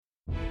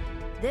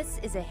This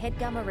is a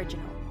HeadGum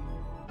original.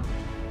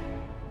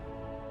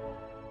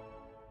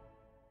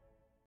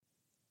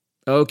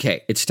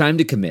 Okay, it's time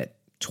to commit.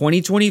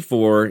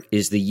 2024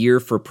 is the year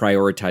for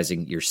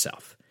prioritizing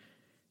yourself.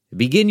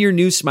 Begin your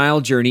new smile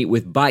journey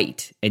with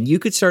Byte, and you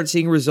could start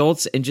seeing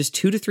results in just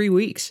 2 to 3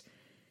 weeks.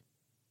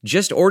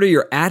 Just order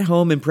your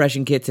at-home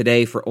impression kit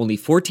today for only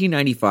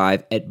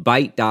 $14.95 at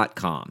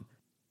Byte.com.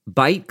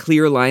 Byte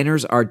clear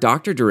liners are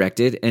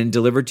doctor-directed and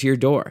delivered to your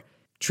door.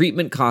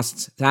 Treatment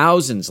costs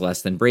thousands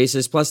less than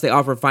braces, plus they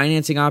offer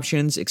financing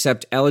options,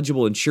 accept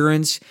eligible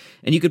insurance,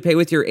 and you could pay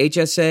with your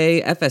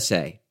HSA,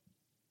 FSA.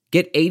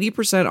 Get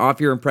 80% off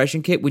your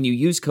impression kit when you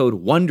use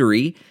code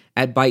WONDERY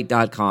at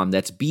Byte.com.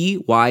 That's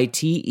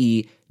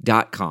BYTE.com.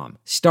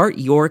 Start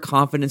your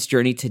confidence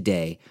journey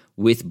today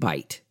with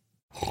Byte.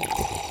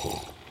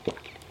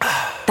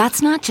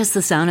 That's not just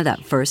the sound of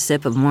that first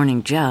sip of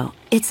Morning Joe.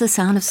 It's the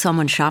sound of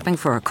someone shopping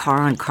for a car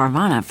on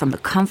Carvana from the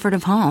comfort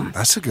of home.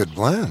 That's a good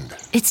blend.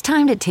 It's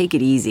time to take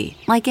it easy,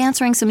 like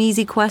answering some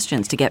easy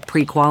questions to get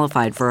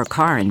pre-qualified for a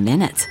car in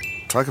minutes.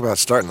 Talk about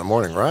starting the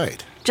morning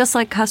right. Just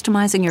like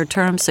customizing your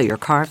terms so your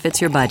car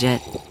fits your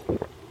budget.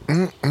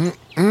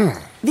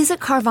 Visit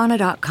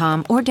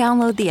Carvana.com or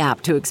download the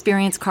app to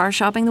experience car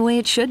shopping the way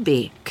it should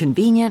be.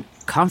 Convenient,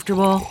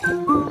 comfortable.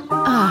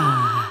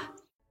 Ah.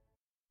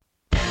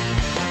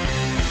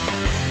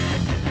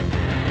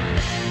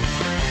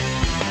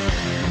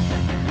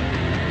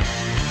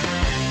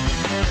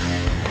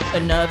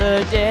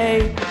 Another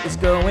day is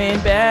going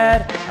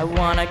bad. I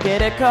wanna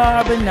get a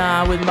car, but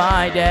not with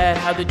my dad.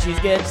 How the cheese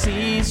get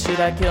seized?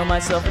 Should I kill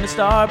myself in a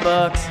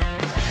Starbucks?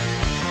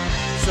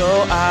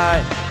 So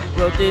I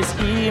wrote this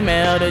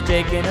email to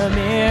Jake and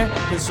Amir,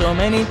 cause so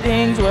many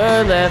things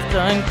were left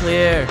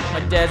unclear.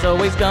 My dad's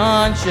always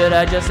gone, should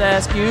I just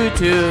ask you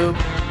to?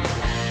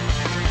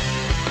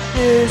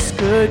 This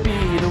could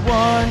be the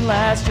one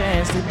last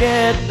chance to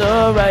get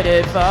the right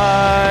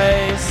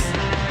advice.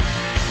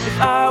 If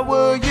I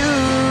were you,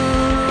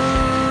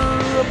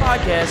 a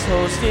podcast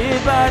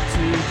hosted by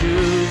two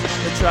Jews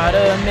that try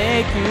to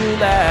make you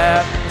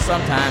laugh, but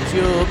sometimes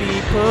you'll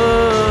be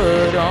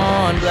put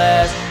on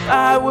blast. If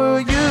I were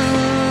you,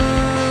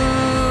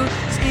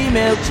 just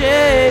email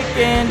Jake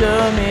and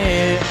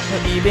Amir,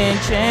 or even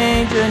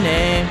change your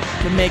name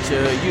to make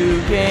sure you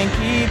can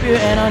keep your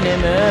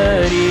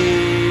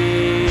anonymity.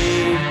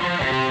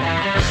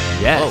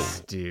 Yes,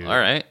 dude. All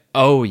right.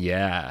 Oh,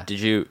 yeah. Did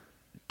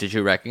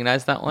you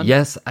recognize that one?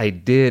 Yes, I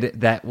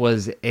did. That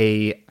was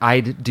a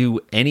I'd Do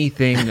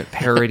Anything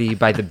parody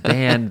by the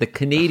band, the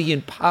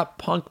Canadian pop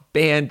punk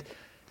band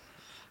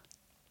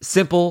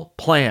Simple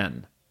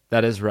Plan.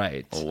 That is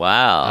right.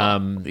 Wow.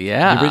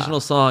 Yeah. The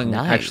original song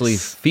actually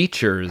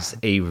features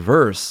a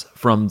verse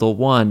from the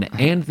one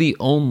and the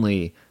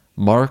only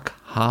Mark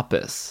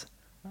Hoppus.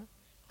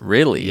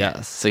 Really?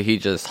 Yes. So he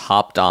just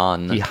hopped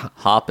on.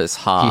 Hoppus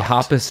hopped. He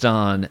hoppused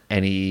on,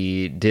 and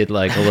he did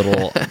like a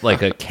little,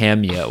 like a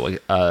cameo.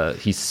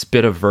 He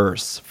spit a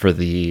verse for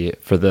the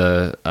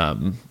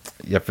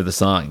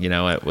song. You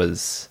know,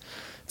 it's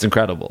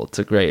incredible. It's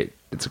a great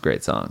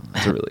song.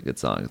 It's a really good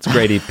song. It's a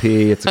great EP.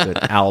 It's a good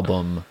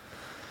album.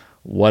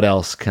 What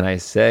else can I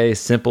say?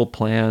 Simple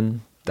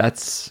Plan.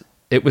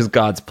 It was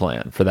God's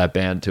plan for that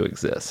band to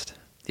exist.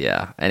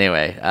 Yeah.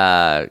 Anyway,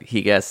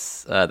 he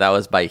guessed that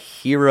was by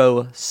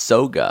Hiro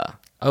Soga.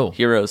 Oh.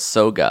 Hiro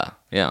Soga.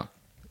 Yeah.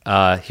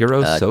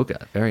 Hiro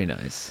Soga. Very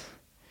nice.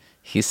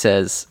 He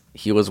says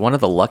he was one of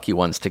the lucky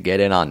ones to get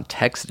in on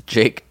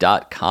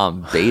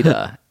textjake.com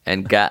beta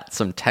and got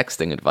some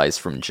texting advice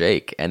from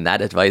Jake. And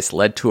that advice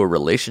led to a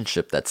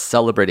relationship that's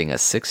celebrating a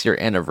 6-year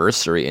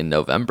anniversary in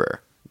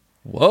November.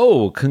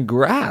 Whoa.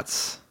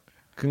 Congrats.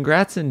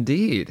 Congrats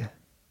indeed.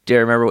 Do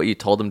you remember what you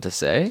told him to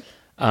say?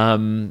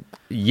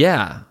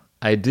 Yeah,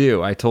 I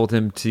do. I told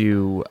him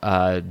to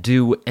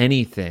do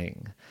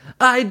anything.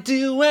 I'd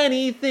do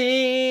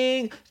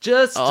anything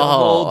just to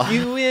hold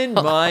you in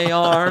my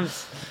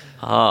arms.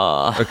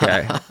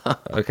 Okay.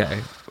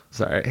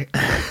 Sorry.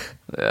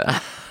 Yeah.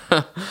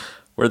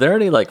 Were there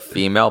any like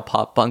female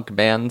pop punk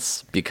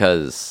bands?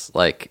 Because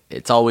like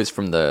it's always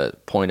from the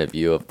point of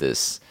view of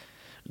this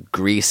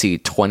greasy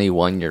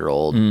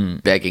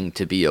 21-year-old begging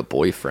to be a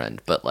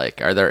boyfriend, but like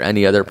are there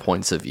any other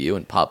points of view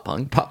in pop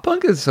punk? Pop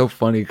punk is so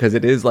funny because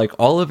it is like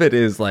all of it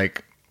is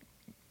like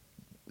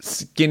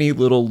skinny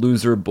little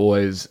loser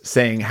boys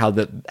saying how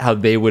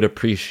they would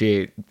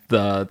appreciate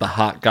the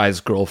hot guy's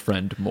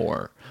girlfriend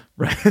more,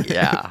 right?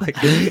 Yeah. Like,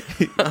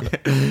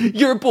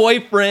 your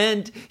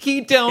boyfriend, he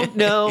don't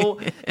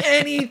know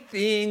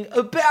anything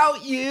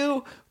about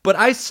you, but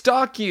I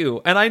stalk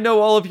you, and I know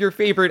all of your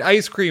favorite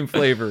ice cream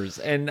flavors,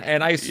 and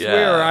I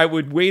swear I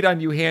would wait on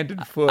you hand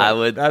and foot. I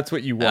would. That's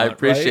what you want. I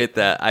appreciate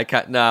right?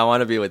 that. I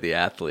want to be with the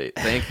athlete.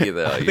 Thank you,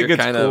 though. I think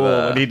it's kind cool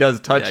when he does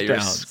touchdowns. Yeah,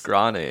 you're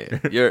scrawny.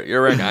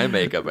 You're wearing eye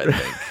makeup, I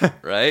think,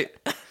 right?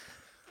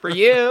 For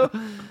you.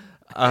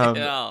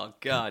 Oh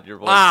God, your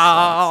voice.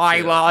 I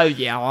sucks, love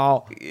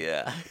you. too.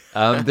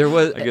 Yeah. There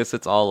was I guess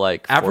it's all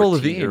like Avril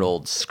Lavigne.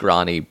 14-year-old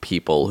scrawny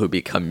people who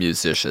become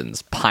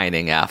musicians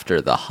pining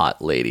after the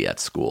hot lady at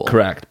school.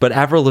 correct, but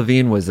Avril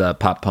Lavigne was a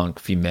pop punk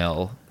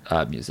female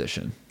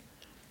musician.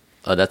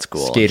 Oh, that's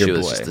cool. Skater She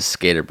was boy. just a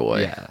skater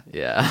boy. Yeah.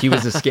 Yeah. He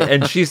was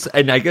a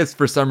and I guess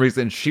for some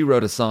reason she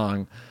wrote a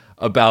song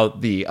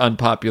about the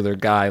unpopular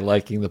guy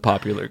liking the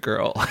popular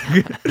girl.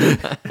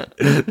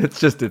 It's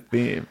just a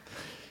theme.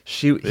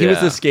 He was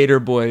Yeah. a skater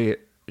boy.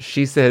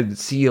 She said,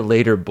 "See you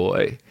later,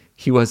 boy."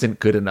 He wasn't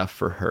good enough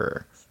for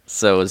her.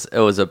 So it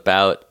was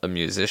about a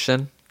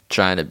musician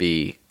trying to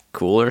be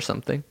cool or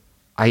something.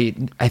 I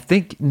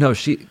think no,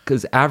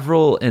 because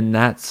Avril in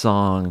that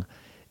song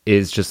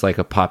is just like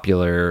a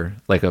popular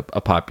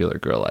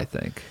girl. I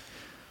think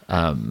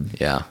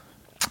Yeah.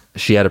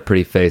 she had a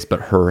pretty face,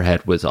 but her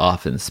head was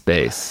off in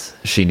space.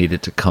 She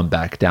needed to come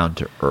back down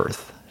to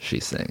earth. She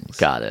sings.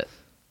 Got it.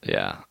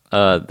 Yeah.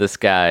 This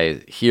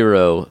guy,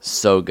 Hiro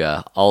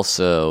Soga,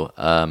 also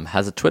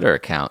has a Twitter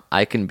account.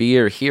 I Can Be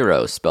Your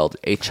Hero, spelled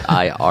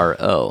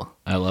Hiro.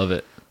 I love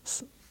it.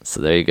 So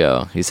there you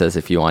go. He says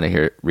if you want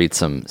to read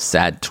some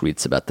sad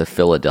tweets about the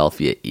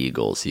Philadelphia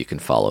Eagles, you can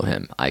follow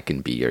him. I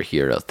Can Be Your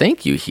Hero.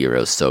 Thank you,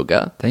 Hiro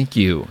Soga. Thank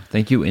you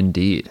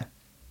indeed.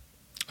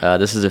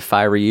 This is If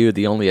I Were You,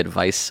 the only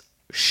advice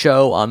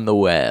show on the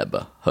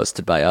web,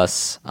 hosted by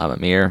us. I'm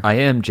Amir. I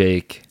am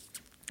Jake.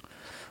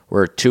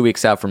 We're 2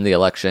 weeks out from the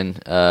election.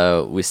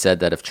 We said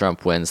that if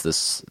Trump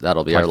wins,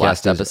 that'll be our Podcast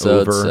last is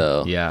episode. over.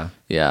 So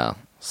Yeah.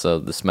 So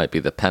this might be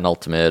the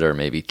penultimate or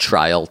maybe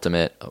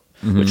tri-ultimate,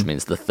 which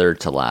means the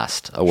third to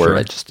last. A word Sure.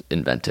 I just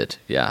invented.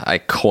 Yeah, I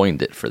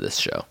coined it for this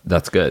show.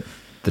 That's good.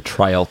 The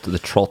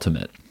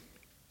Trultimate.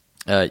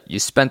 You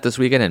spent this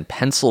weekend in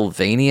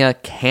Pennsylvania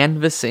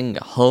canvassing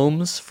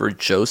homes for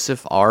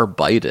Joseph R.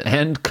 Biden.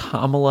 And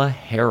Kamala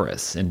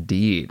Harris,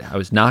 indeed. I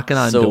was knocking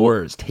on So-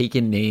 doors,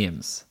 taking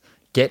names,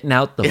 getting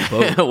out the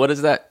vote. What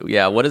does that?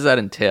 Yeah, what does that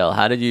entail?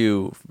 How did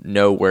you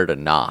know where to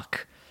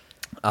knock?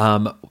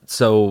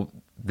 So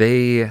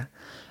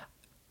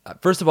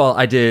first of all,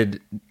 I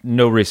did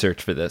no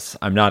research for this.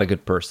 I'm not a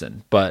good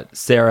person, but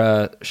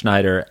Sarah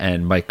Schneider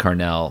and Mike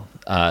Carnell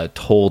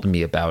told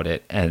me about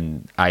it,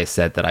 and I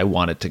said that I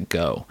wanted to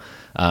go.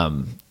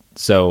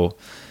 So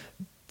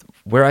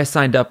where I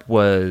signed up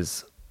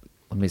was,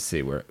 let me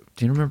see,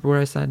 do you remember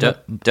where I signed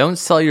up? Don't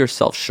sell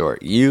yourself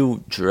short.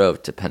 You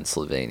drove to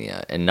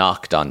Pennsylvania and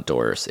knocked on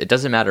doors. It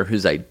doesn't matter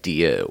whose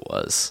idea it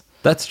was.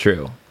 That's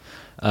true.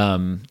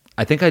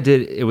 I think I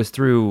did. It was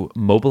through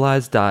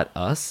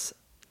mobilize.us.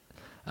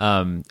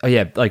 Oh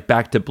yeah, like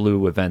Back to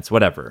Blue events,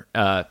 whatever.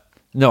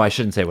 No, I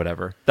shouldn't say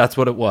whatever. That's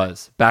what it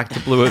was. Back to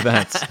Blue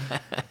events.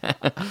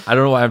 I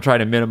don't know why I'm trying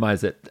to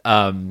minimize it.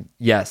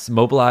 Yes,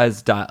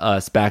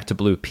 mobilize.us, Back to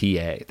Blue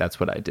PA. That's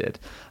what I did.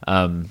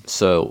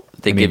 So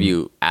they give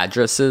you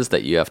addresses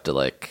that you have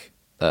to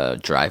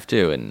drive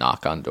to and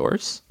knock on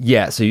doors?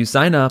 Yeah, so you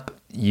sign up,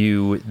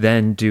 you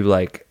then do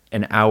like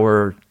an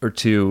hour or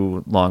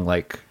two long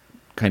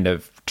kind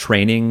of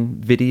training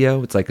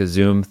video. It's like a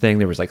Zoom thing.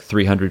 There was like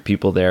 300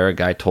 people there. A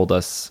guy told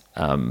us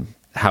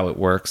how it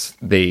works.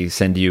 They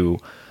send you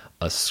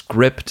a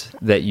script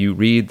that you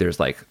read. There's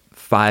like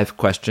 5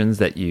 questions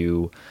that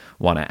you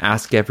want to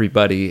ask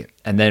everybody.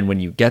 And then when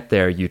you get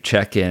there, you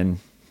check in.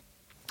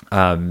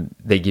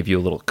 They give you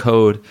a little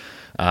code.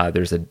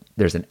 There's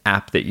an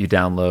app that you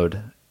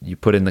download. You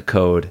put in the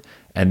code,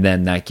 and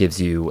then that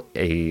gives you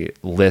a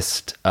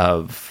list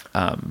of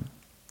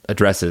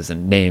addresses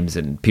and names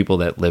and people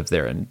that live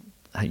there, and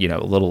a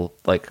little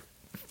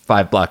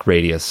 5-block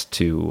radius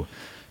to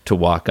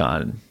walk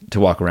around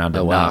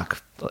and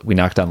knock. We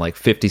knocked on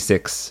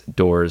 56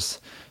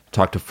 doors,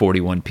 talked to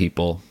 41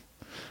 people.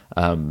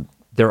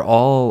 They're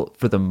all,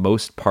 for the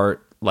most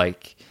part,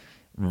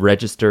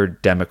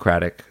 registered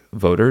Democratic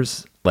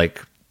voters,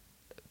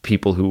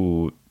 people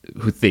who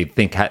they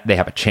think they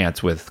have a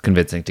chance with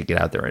convincing to get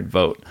out there and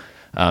vote.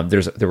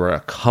 There were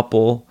a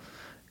couple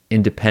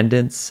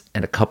independents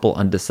and a couple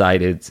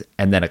undecideds,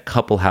 and then a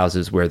couple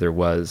houses where there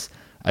was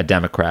a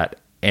Democrat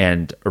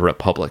and a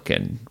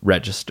Republican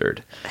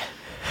registered.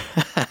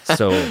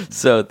 So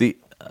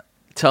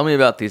tell me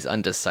about these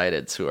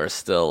undecideds who are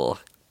still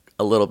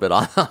a little bit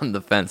on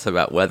the fence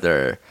about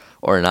whether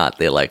or not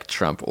they like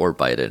Trump or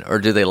Biden, or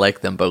do they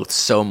like them both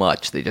so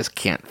much they just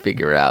can't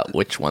figure out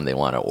which one they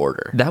want to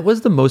order? That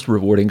was the most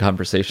rewarding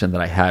conversation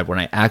that I had when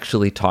I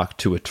actually talked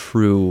to a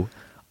true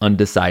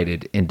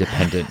undecided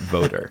independent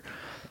voter.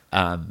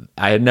 I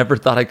had never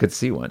thought I could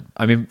see one.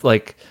 I mean,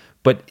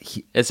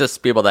 It's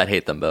just people that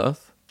hate them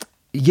both.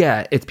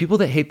 Yeah, it's people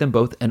that hate them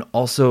both, and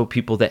also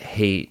people that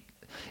hate.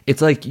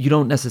 It's like you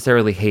don't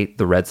necessarily hate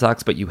the Red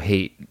Sox, but you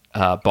hate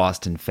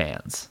Boston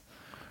fans.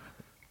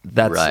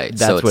 That's right.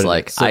 That's so it's what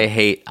like it is. So,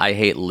 I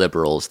hate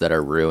liberals that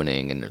are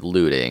ruining and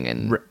looting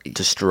and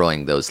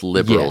destroying those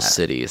liberal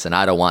cities, and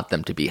I don't want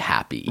them to be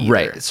happy either.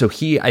 Right. So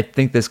I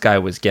think this guy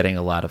was getting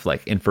a lot of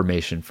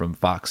information from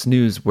Fox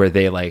News, where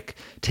they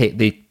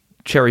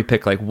cherry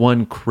pick like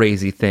one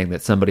crazy thing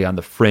that somebody on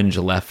the fringe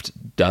left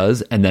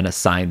does and then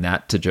assign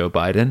that to Joe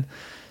Biden.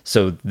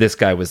 So this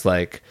guy was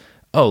like,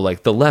 oh,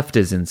 like the left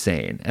is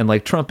insane and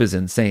like Trump is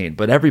insane,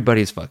 but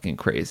everybody's fucking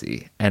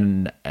crazy.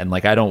 And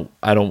like, I don't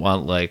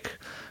want like,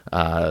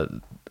 I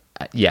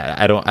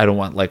don't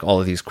want like all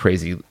of these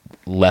crazy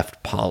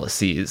left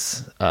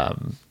policies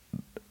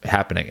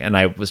happening. And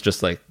I was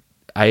just like,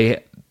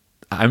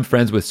 I'm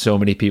friends with so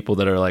many people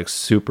that are like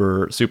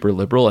super, super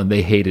liberal, and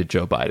they hated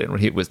Joe Biden when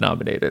he was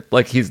nominated.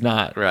 Like he's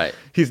not right.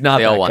 He's not.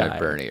 They that all wanted guy.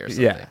 Bernie or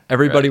something. Yeah,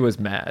 everybody Right. was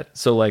mad.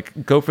 So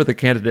like, go for the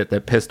candidate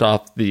that pissed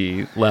off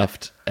the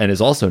left and is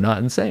also not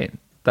insane.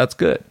 That's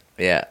good.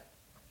 Yeah.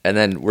 And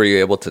then were you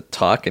able to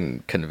talk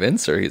and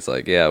convince, or he's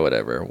like, yeah,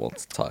 whatever, we'll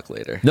talk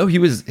later? No, he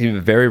was a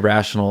very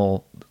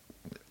rational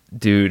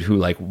dude who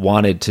like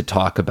wanted to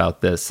talk about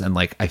this, and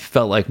like I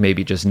felt like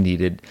maybe just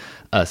needed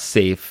a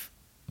safe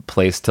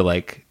place to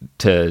like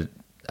to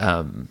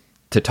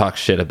talk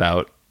shit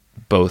about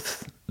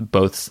both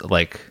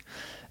like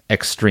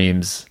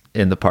extremes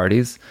in the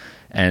parties.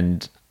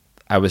 And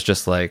I was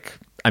just like,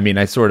 I mean,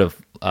 I sort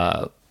of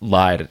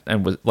lied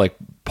and was like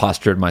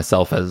postured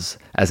myself as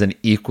an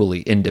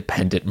equally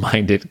independent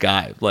minded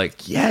guy.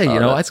 Like, yeah, you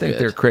know, I that's think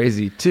good. they're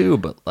crazy too,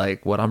 but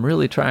like what I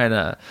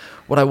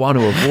want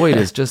to avoid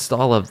is just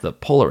all of the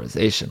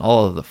polarization,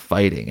 all of the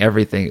fighting.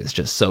 Everything is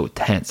just so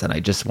tense, and I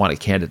just want a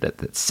candidate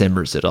that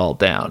simmers it all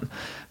down.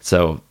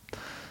 So,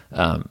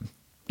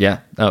 yeah,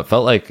 no, it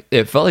felt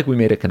like we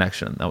made a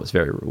connection. That was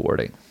very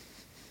rewarding.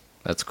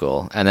 That's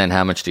cool. And then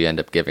how much do you end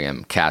up giving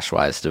him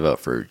cash-wise to vote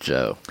for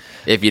Joe?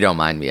 If you don't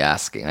mind me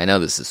asking. I know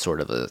this is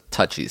sort of a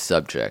touchy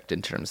subject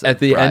in terms of At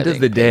the end of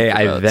the bribing, day,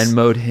 paying I for votes.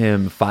 Venmoed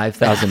him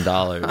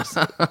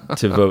 $5,000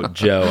 to vote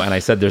Joe, and I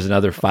said there's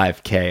another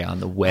 $5,000 on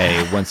the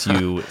way once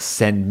you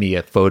send me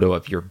a photo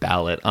of your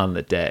ballot on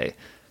the day.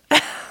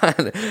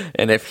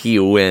 And if he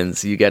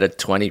wins, you get a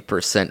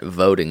 20%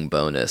 voting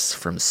bonus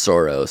from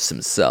Soros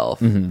himself.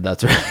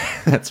 That's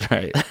right. That's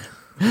right.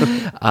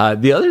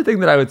 The other thing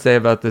that I would say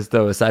about this,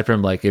 though, aside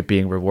from like it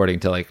being rewarding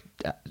to like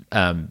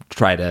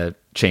try to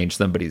change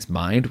somebody's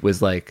mind,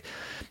 was like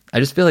I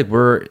just feel like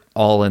we're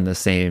all in the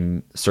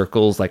same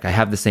circles. Like I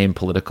have the same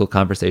political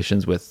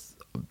conversations with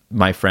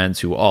my friends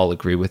who all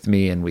agree with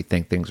me, and we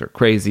think things are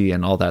crazy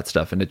and all that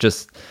stuff. And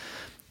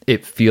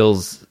it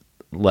feels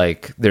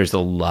like there's a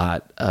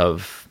lot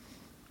of,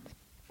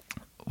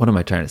 what am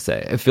I trying to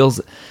say? It feels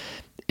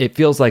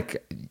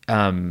like,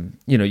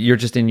 you know, you're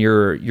just in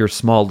your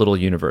small little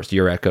universe,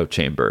 your echo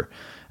chamber.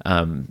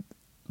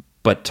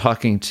 But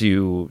talking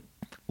to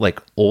like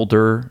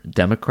older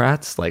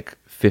Democrats, like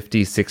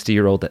 50,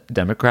 60-year-old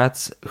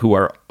Democrats who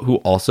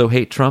also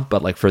hate Trump,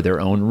 but like for their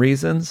own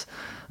reasons,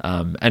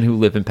 and who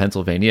live in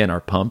Pennsylvania and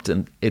are pumped.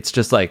 And it's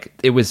just like,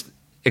 it was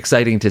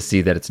exciting to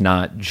see that it's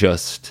not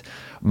just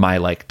my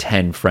like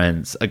 10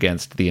 friends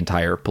against the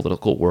entire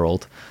political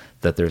world,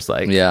 that there's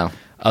like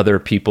other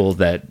people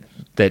that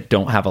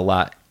don't have a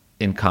lot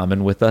in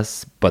common with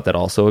us, but that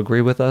also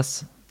agree with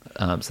us.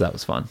 So that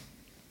was fun.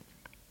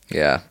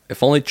 Yeah.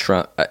 If only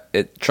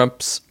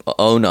Trump's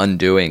own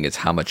undoing is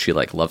how much he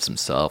like loves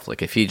himself.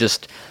 Like if he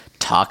just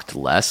talked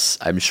less,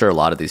 I'm sure a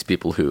lot of these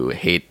people who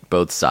hate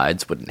both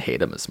sides wouldn't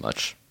hate him as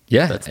much.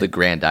 Yeah. That's the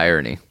grand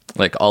irony.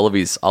 Like all of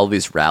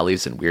these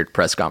rallies and weird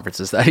press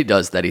conferences that he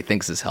does that he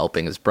thinks is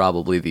helping is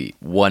probably the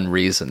one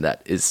reason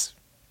that is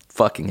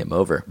fucking him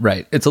over.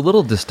 Right. It's a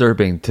little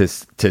disturbing to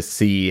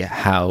see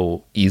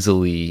how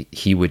easily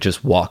he would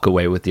just walk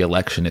away with the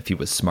election if he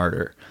was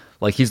smarter.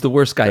 Like he's the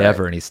worst guy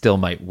ever, and he still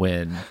might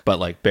win, but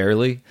like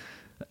barely.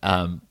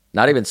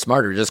 Not even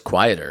smarter, just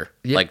quieter.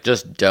 Yeah. Like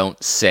just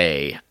don't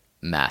say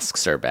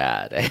masks are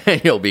bad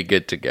and you'll be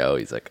good to go.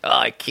 He's like, oh,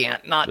 I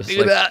can't not Just do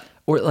like, that.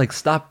 Or like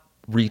stop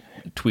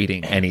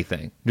retweeting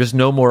anything. Just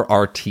no more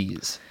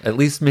RTs. At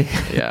least me.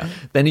 Yeah.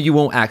 Then you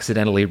won't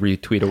accidentally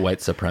retweet a white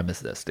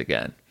supremacist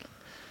again.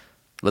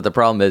 But the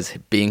problem is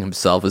being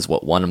himself is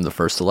what won him the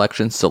first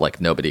election. So like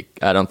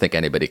I don't think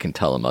anybody can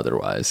tell him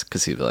otherwise,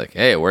 because he'd be like,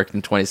 hey, it worked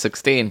in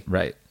 2016.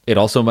 Right. It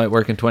also might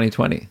work in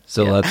 2020.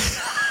 So Yeah.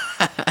 let's,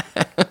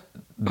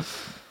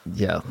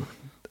 yeah.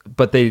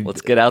 But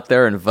Let's get out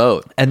there and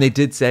vote. and they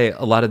did say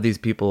a lot of these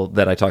people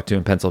that I talked to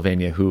in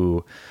Pennsylvania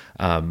who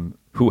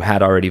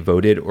had already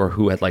voted or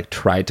who had like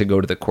tried to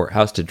go to the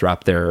courthouse to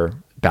drop their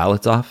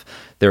ballots off.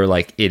 They were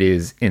like, it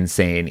is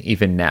insane.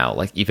 Even now,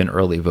 like even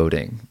early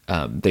voting,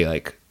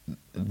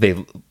 they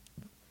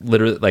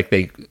literally like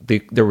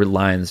there were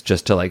lines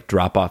just to like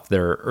drop off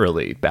their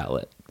early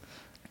ballot.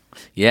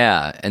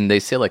 Yeah, and they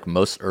say like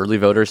most early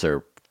voters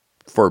are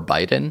for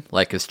Biden.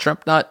 Like, is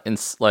Trump not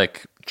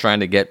trying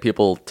to get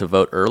people to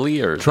vote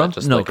early, or is Trump, that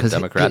just no, like a because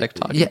Democratic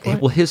talking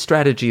point? well, his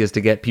strategy is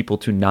to get people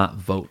to not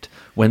vote.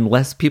 When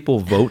less people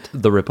vote,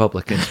 the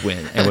Republicans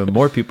win, and when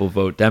more people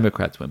vote,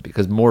 Democrats win,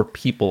 because more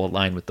people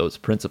align with those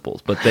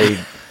principles. But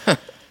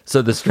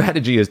so the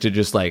strategy is to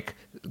just like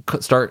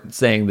start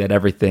saying that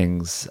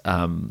everything's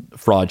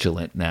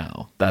fraudulent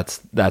now. That's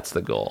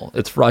the goal.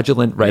 It's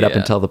fraudulent right up Yeah.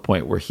 until the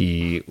point where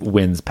he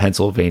wins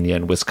Pennsylvania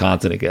and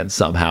Wisconsin again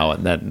somehow,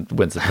 and then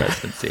wins the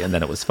presidency, and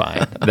then it was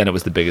fine. Then it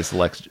was the biggest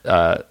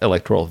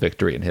electoral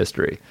victory in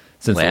history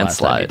since the last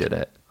time he Landslide. did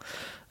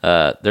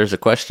it. There's a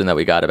question that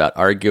we got about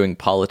arguing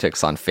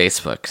politics on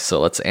Facebook. So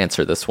let's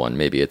answer this one.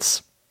 Maybe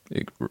it's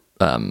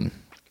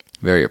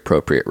very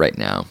appropriate right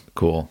now.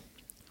 Cool.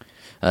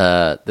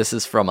 This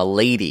is from a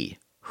lady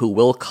who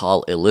we'll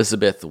call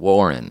Elizabeth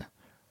Warren.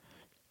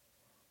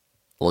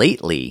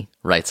 Lately,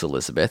 writes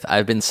Elizabeth,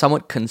 I've been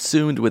somewhat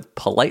consumed with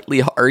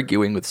politely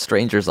arguing with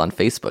strangers on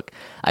Facebook.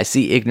 I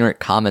see ignorant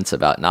comments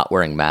about not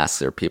wearing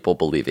masks or people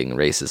believing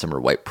racism or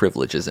white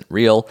privilege isn't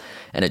real,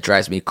 and it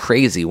drives me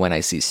crazy when I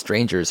see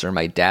strangers or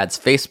my dad's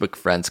Facebook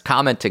friends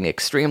commenting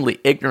extremely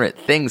ignorant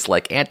things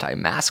like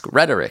anti-mask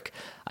rhetoric.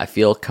 I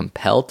feel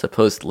compelled to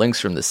post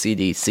links from the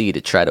CDC to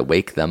try to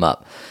wake them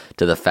up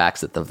to the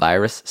facts that the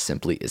virus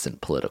simply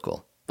isn't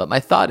political. But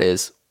my thought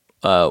is,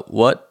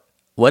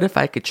 what if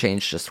I could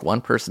change just one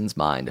person's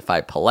mind if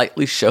I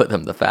politely show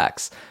them the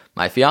facts?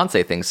 My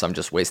fiance thinks I'm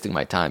just wasting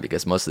my time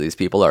because most of these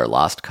people are a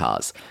lost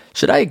cause.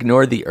 Should I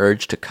ignore the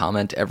urge to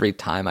comment every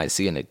time I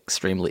see an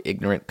extremely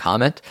ignorant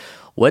comment?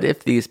 What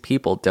if these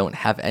people don't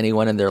have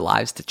anyone in their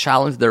lives to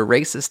challenge their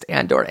racist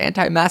and or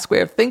anti-mask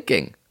way of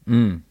thinking?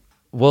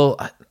 Well,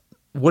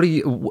 what do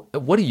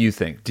you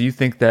think? Do you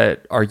think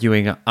that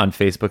arguing on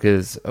Facebook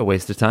is a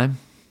waste of time?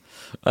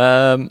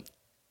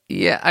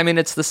 Yeah, I mean,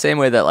 it's the same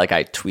way that like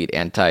I tweet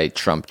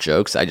anti-Trump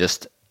jokes. I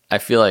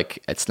feel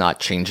like it's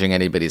not changing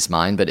anybody's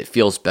mind, but it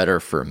feels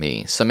better for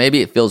me. So maybe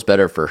it feels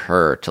better for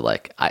her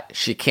to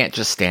she can't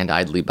just stand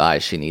idly by.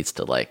 She needs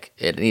to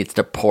it needs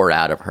to pour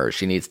out of her.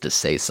 She needs to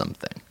say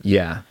something.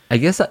 Yeah. I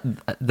guess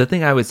the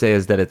thing I would say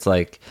is that it's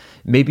like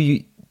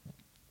maybe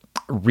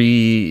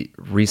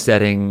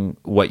resetting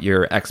what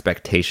your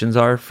expectations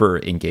are for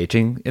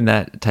engaging in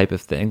that type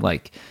of thing.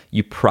 Like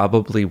you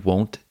probably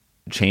won't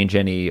change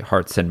any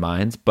hearts and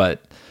minds,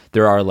 but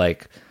there are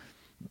like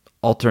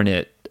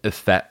alternate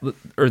effect,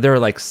 or there are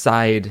like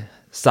side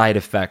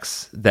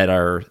effects that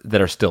are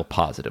still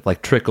positive,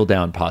 like trickle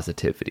down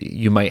positivity.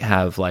 You might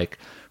have like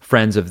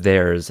friends of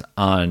theirs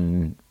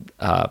on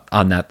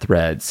that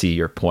thread see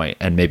your point,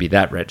 and maybe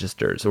that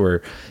registers,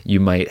 or you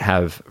might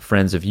have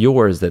friends of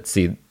yours that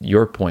see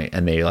your point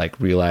and they like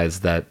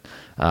realize that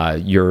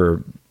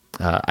your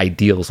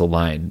ideals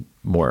align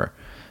more.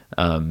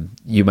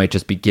 You might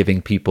just be giving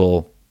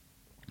people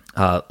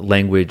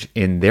language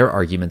in their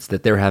arguments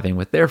that they're having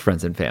with their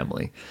friends and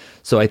family.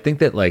 So I think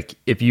that like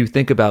if you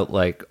think about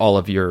like all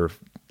of your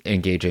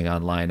engaging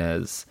online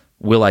as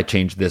will I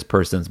change this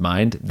person's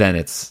mind, then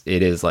it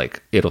is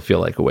like it'll feel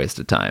like a waste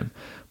of time.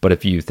 But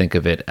if you think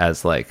of it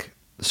as like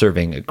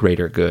serving a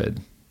greater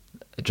good,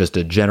 just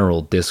a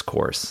general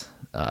discourse,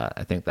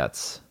 I think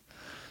that's,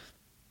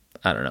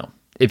 I don't know.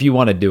 If you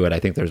want to do it, I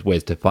think there's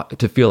ways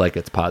to feel like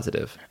it's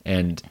positive.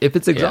 And if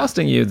it's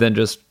exhausting you, then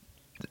just,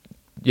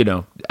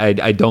 I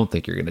don't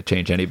think you're going to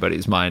change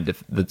anybody's mind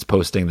if that's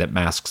posting that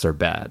masks are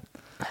bad.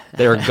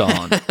 They're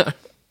gone.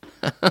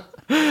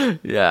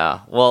 Yeah.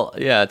 Well,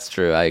 yeah, it's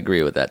true. I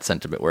agree with that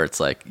sentiment where it's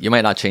like you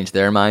might not change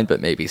their mind, but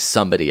maybe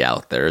somebody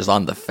out there is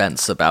on the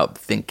fence about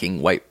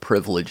thinking white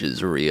privilege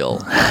is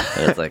real.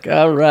 And it's like,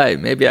 all right,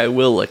 maybe I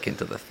will look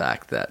into the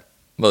fact that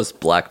most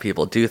black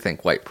people do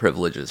think white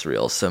privilege is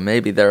real. So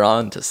maybe they're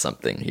on to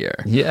something here.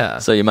 Yeah.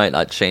 So you might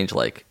not change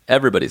like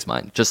everybody's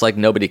mind, just like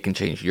nobody can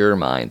change your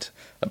mind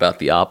about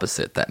the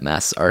opposite, that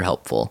masks are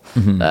helpful.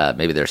 Mm-hmm.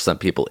 Maybe there's some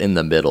people in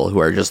the middle who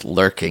are just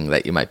lurking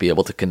that you might be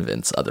able to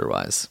convince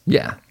otherwise.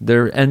 Yeah,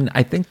 and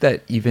I think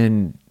that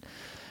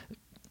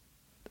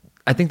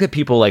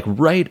people like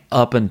right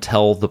up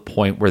until the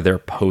point where they're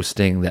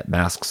posting that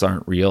masks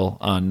aren't real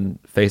on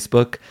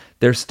Facebook,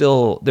 they're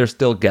still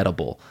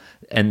gettable.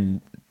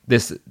 And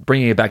this,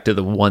 bringing it back to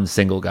the one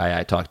single guy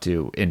I talked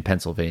to in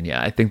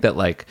Pennsylvania, I think that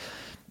like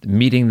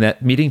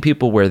meeting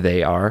people where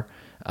they are,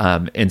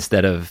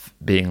 instead of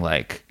being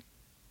like,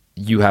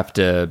 you have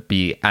to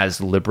be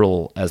as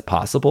liberal as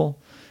possible.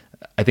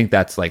 I think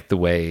that's like the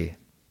way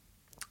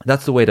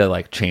to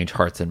like change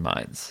hearts and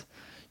minds.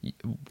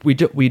 We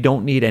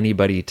don't need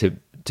anybody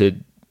to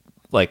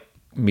like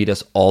meet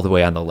us all the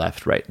way on the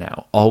left right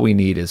now. All we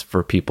need is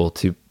for people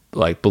to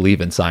like believe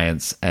in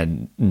science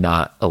and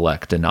not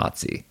elect a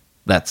Nazi.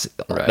 That's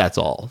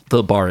all.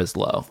 The bar is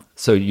low.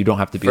 So you don't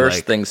have to be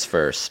first things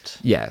first.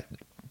 Yeah.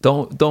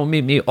 Don't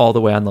meet me all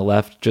the way on the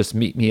left. Just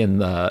meet me in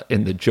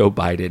the Joe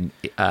Biden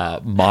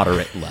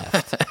moderate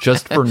left,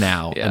 just for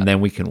now, and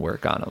then we can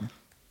work on them.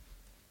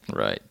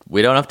 Right.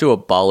 We don't have to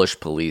abolish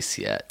police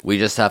yet. We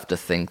just have to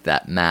think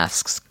that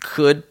masks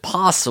could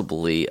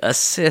possibly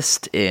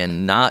assist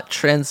in not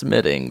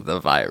transmitting the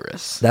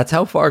virus. That's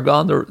how far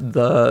gone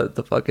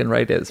the fucking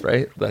right is,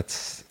 right?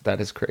 That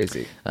is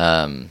crazy.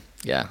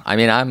 Yeah. I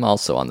mean, I'm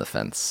also on the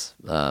fence.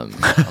 I'm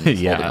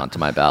holding on to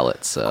my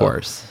ballot. So. Of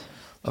course.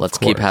 Let's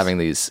keep having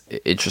these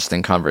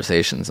interesting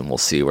conversations and we'll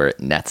see where it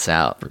nets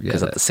out.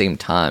 Because at the same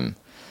time,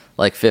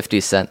 Like 50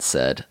 Cent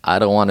said, I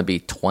don't want to be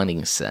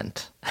 20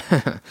 Cent.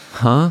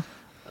 Huh?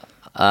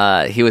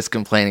 He was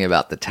complaining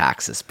about the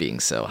taxes being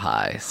so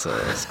high. So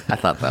I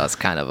thought that was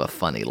kind of a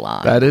funny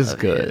line. That is of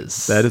good.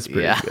 his. That is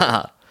pretty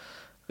good.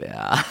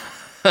 Yeah.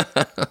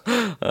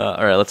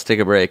 All right, let's take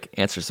a break,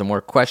 answer some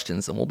more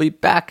questions, and we'll be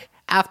back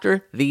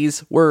after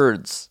these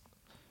words.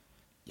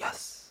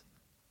 Yes.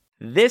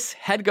 This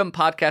HeadGum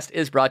podcast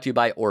is brought to you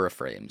by Aura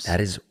Frames. That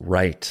is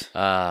right.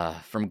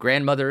 From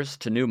grandmothers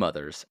to new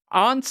mothers,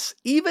 aunts,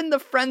 even the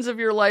friends of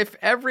your life,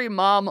 every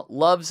mom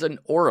loves an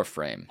Aura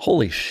Frame.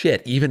 Holy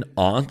shit, even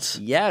aunts?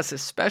 Yes,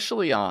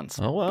 especially aunts.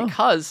 Oh, wow.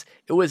 Because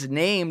it was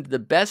named the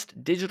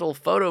best digital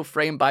photo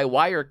frame by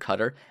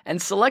Wirecutter and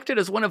selected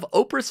as one of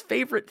Oprah's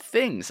favorite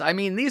things. I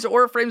mean, these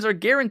Aura Frames are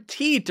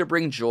guaranteed to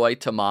bring joy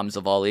to moms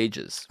of all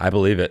ages. I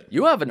believe it.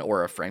 You have an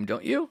Aura Frame,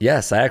 don't you?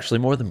 Yes, I actually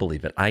more than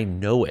believe it. I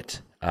know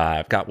it.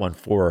 I've got one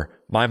for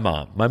my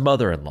mom, my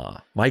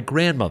mother-in-law, my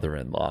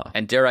grandmother-in-law.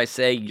 And dare I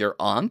say, your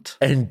aunt?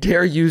 And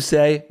dare you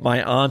say,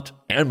 my aunt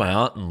and my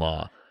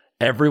aunt-in-law.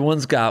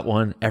 Everyone's got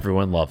one.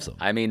 Everyone loves them.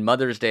 I mean,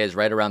 Mother's Day is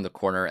right around the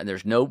corner, and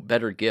there's no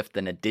better gift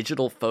than a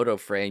digital photo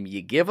frame.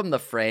 You give them the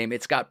frame.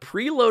 It's got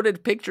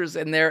preloaded pictures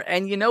in there,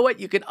 and you know what?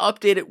 You can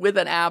update it with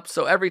an app,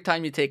 so every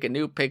time you take a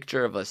new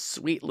picture of a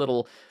sweet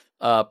little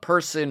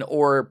person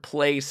or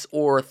place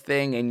or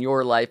thing in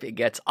your life, it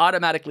gets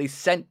automatically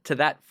sent to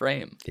that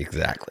frame.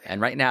 Exactly. And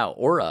right now,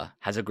 Aura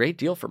has a great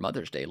deal for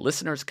Mother's Day.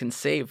 Listeners can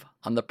save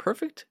on the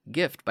perfect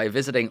gift by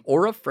visiting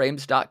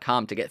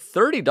auraframes.com to get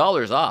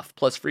 $30 off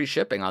plus free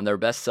shipping on their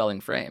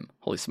best-selling frame.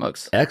 Holy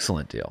smokes.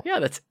 Excellent deal. Yeah,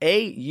 that's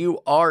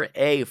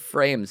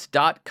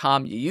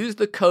auraframes.com. You use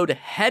the code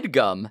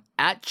HEADGUM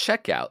at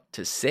checkout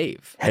to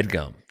save.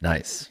 HeadGum.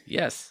 Nice.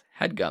 Yes,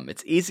 HeadGum.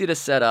 It's easy to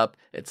set up.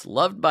 It's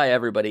loved by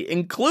everybody,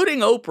 including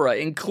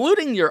Oprah,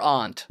 including your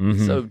aunt.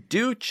 So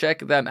do check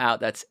them out.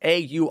 That's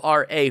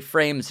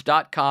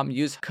auraframes.com.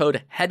 Use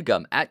code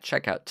HEADGUM at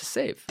checkout to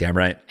save. Damn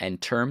right. And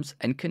terms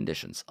and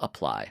conditions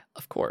apply,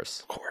 of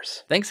course. Of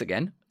course. Thanks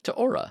again to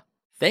Aura.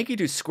 Thank you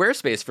to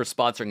Squarespace for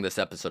sponsoring this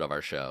episode of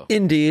our show.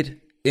 Indeed.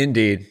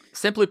 Indeed.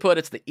 Simply put,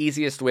 it's the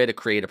easiest way to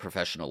create a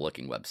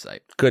professional-looking website.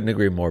 Couldn't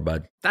agree more,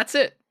 bud. That's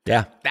it.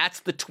 Yeah.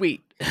 That's the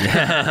tweet.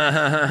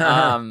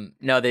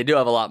 No, they do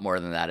have a lot more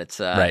than that.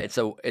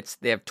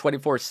 They have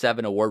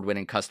 24/7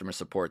 award-winning customer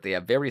support. They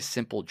have very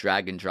simple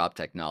drag and drop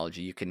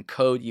technology. You can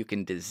code, you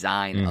can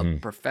design a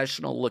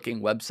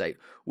professional-looking website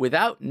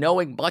without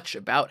knowing much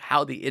about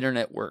how the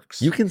internet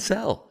works. You can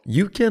sell.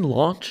 You can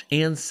launch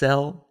and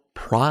sell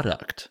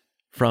product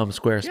from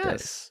Squarespace.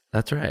 Yes.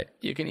 That's right.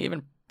 You can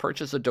even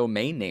purchase a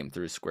domain name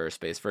through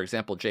Squarespace. For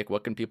example, Jake,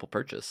 what can people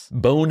purchase?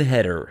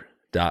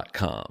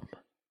 Boneheader.com.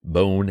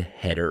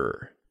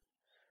 Boneheader.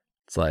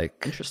 It's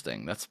like,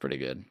 Interesting. That's pretty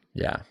good.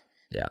 yeah.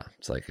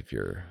 It's like if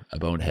you're a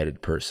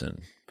boneheaded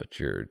person, but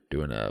you're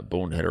doing a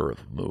boneheader of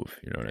a move.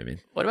 You know what I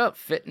mean? What about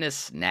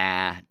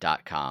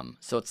fitnessnah.com?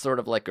 So it's sort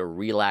of like a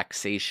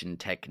relaxation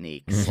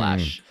technique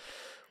slash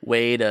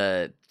way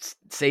to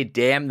say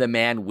damn the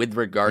man with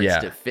regards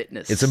to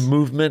fitness. It's a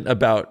movement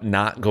about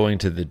not going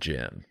to the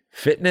gym.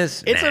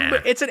 Fitness?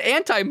 It's an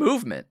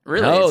anti-movement,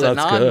 really. No, it's a that's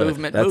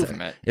non-movement good.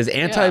 movement. Is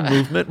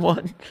anti-movement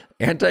one?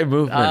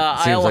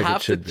 Anti-movement seems I'll like have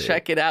it should to be.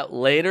 check it out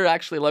later.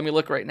 Actually, let me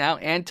look right now.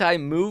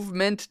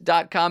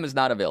 Antimovement.com is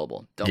not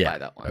available. Don't buy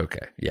that one.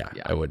 Okay. Yeah,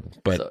 I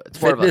wouldn't. But So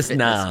it's more of a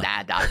fitness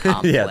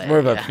fitnessnah.com yeah, play. it's more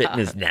of a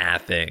fitness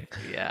thing.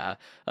 Yeah.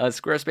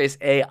 Squarespace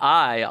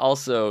AI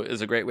also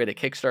is a great way to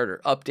kickstart or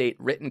update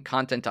written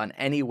content on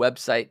any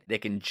website. They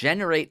can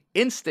generate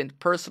instant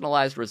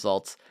personalized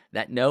results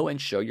that know and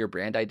show your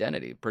brand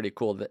identity. Pretty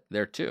cool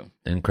there too.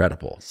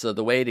 Incredible. So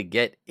the way to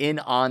get in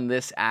on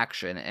this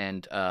action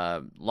and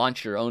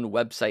launch your own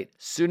website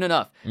soon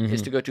enough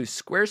is to go to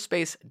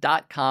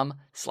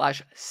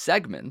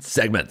squarespace.com/segments.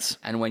 Segments.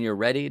 And when you're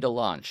ready to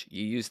launch,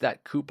 you use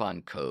that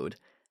coupon code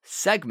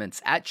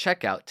segments at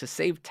checkout to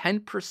save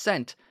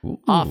 10%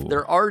 off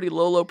their already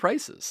low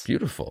prices.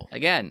 Beautiful.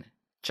 Again,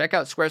 check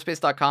out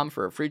squarespace.com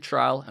for a free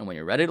trial. And when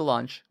you're ready to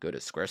launch, go to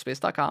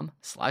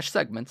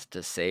squarespace.com/segments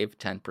to save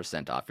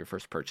 10% off your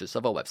first purchase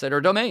of a website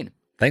or domain.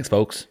 Thanks,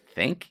 folks.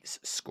 Thanks,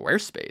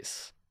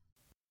 Squarespace.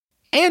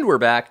 And we're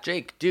back.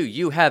 Jake, do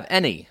you have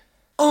any?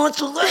 On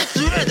to let's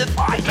do the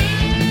fight.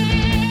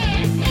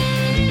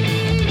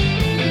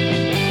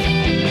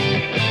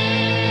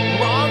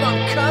 Mom,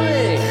 I'm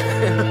coming.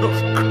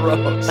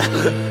 Gross.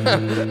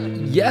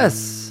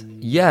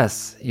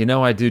 Yes. You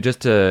know, I do. Just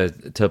to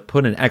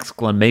put an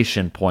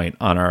exclamation point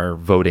on our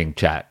voting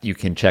chat, you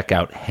can check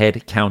out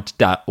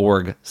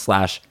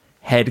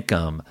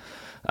headcount.org/headgum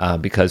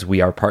because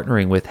we are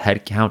partnering with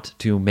Headcount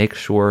to make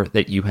sure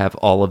that you have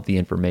all of the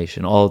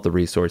information, all of the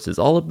resources,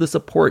 all of the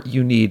support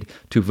you need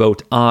to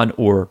vote on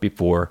or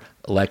before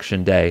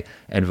Election Day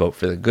and vote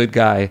for the good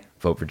guy,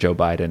 vote for Joe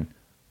Biden,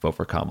 vote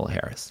for Kamala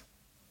Harris.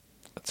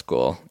 That's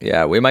cool.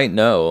 Yeah, we might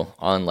know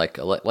on like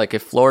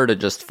if Florida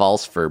just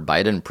falls for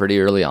Biden pretty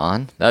early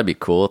on, that'd be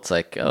cool. It's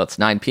like, oh, it's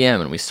 9 p.m.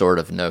 and we sort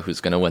of know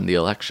who's going to win the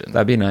election.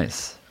 That'd be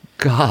nice.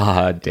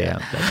 God damn,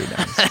 that'd be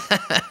nice.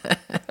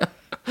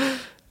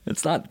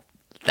 It's not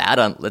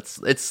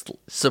it's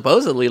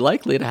supposedly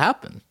likely to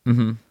happen.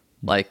 Mm-hmm.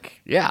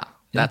 Like, yeah,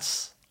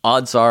 that's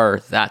odds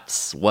are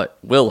that's what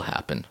will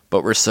happen.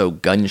 But we're so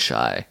gun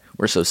shy.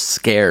 We're so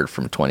scared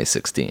from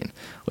 2016,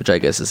 which I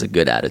guess is a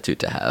good attitude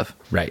to have.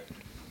 Right.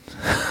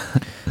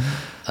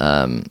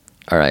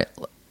 All right.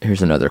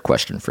 Here's another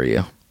question for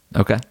you.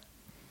 Okay.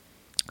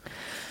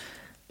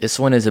 This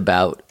one is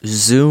about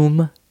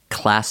Zoom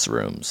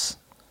classrooms.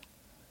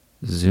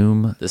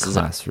 Zoom This is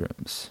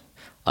classrooms.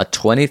 A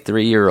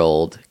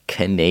 23-year-old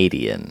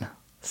Canadian.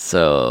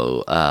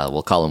 So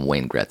we'll call him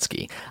Wayne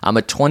Gretzky. I'm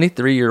a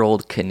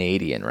 23-year-old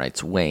Canadian,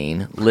 writes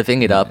Wayne,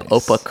 living it up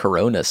Opa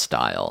Corona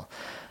style.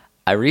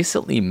 I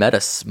recently met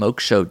a smoke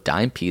show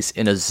dime piece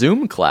in a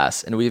Zoom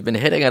class, and we've been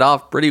hitting it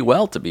off pretty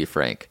well, to be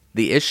frank.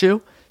 The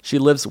issue? She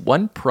lives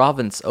one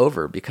province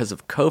over because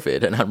of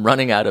COVID, and I'm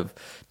running out of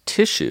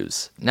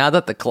tissues. Now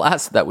that the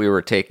class that we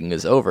were taking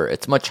is over,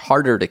 it's much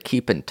harder to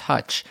keep in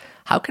touch.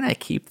 How can I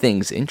keep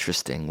things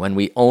interesting when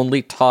we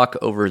only talk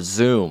over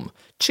Zoom?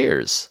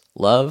 Cheers.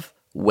 Love,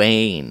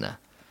 Wayne.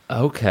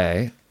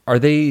 Okay.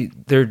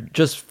 They're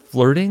just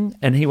flirting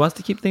and he wants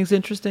to keep things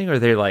interesting? Or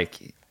they're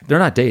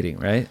not dating,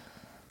 right?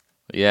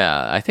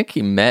 Yeah, I think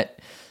he met...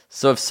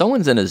 So if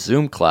someone's in a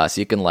Zoom class,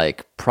 you can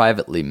like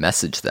privately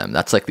message them.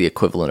 That's like the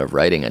equivalent of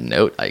writing a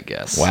note, I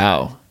guess.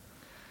 Wow.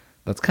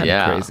 That's kind of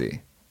Yeah.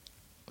 crazy.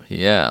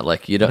 Yeah,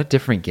 like you don't... What a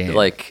different game.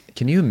 Like,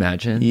 can you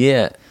imagine?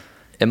 yeah,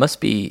 it must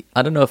be...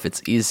 I don't know if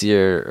it's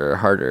easier or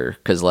harder,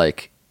 because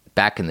like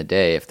back in the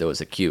day, if there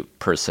was a cute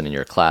person in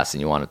your class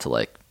and you wanted to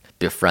like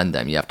befriend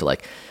them, you have to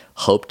like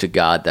hope to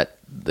God that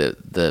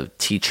the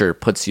teacher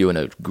puts you in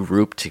a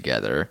group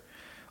together,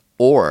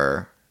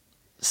 or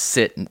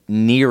sit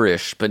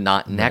nearish but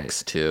not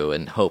next to,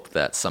 and hope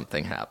that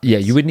something happens. Yeah,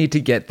 you would need to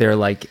get their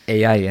like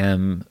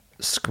AIM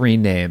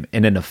screen name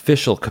in an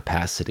official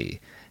capacity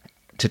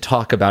to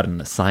talk about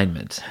an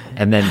assignment,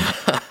 and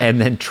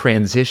then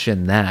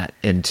transition that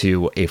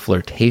into a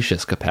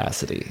flirtatious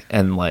capacity.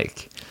 And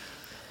like,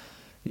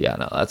 yeah,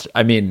 no,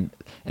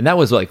 and that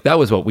was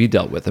what we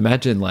dealt with.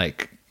 Imagine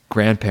like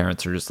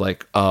grandparents are just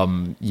like,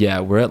 yeah,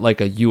 we're at like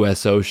a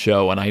USO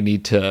show and I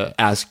need to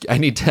ask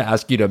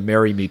you to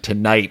marry me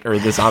tonight or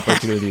this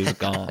opportunity is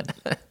gone.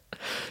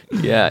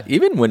 Yeah,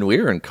 even when we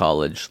were in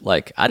college,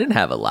 like I didn't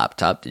have a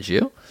laptop, did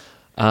you?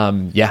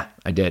 Yeah,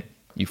 I did.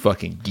 You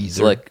fucking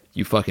geezer. Like,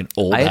 you fucking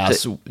old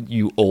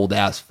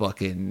ass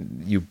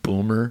fucking, you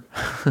boomer.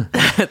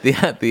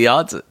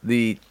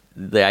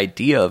 the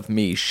idea of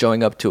me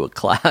showing up to a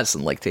class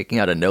and like taking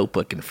out a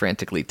notebook and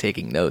frantically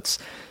taking notes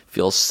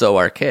feels so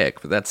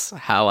archaic, but that's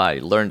how I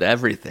learned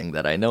everything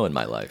that I know in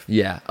my life.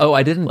 Yeah. Oh,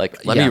 I didn't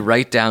Like, let me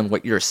write down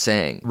what you're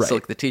saying. Right. So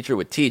like the teacher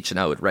would teach and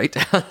I would write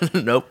down in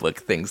a notebook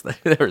things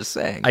that they were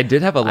saying. I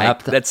did have a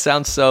laptop. That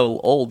sounds so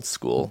old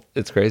school.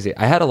 It's crazy.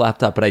 I had a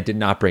laptop, but I did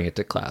not bring it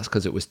to class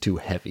because it was too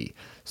heavy.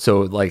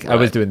 So like I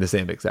was Right. doing the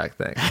same exact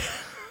thing.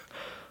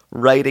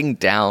 Writing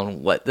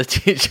down what the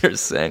teacher's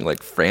saying,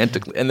 like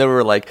frantically. And there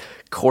were like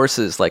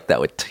courses like that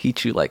would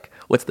teach you like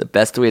what's the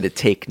best way to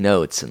take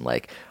notes, and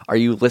like, are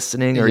you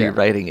listening or are Yeah. you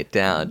writing it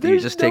down? Do you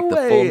just take the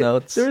full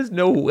notes? There's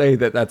no way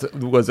that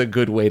was a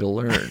good way to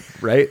learn,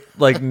 right?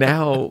 Like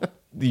now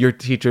your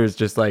teacher is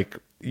just like,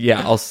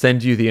 yeah, I'll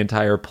send you the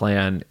entire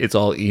plan. It's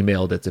all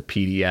emailed. It's a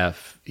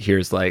PDF.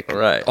 Here's like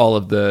Right. all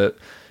of the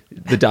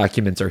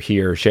documents are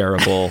here,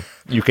 shareable.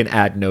 You can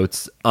add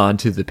notes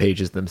onto the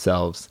pages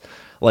themselves.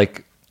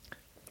 Like,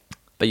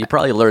 But you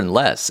probably learn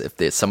less if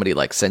there's somebody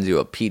like sends you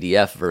a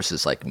PDF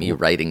versus like me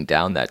writing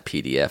down that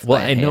PDF. well,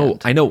 by I know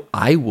hand.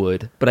 I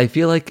would, but I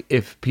feel like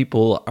if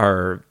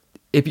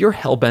you're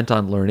hell bent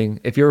on learning,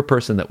 if you're a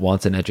person that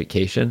wants an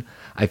education,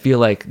 I feel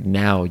like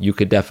now you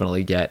could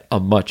definitely get a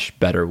much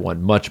better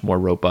one, much more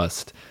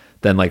robust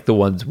than like the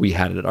ones we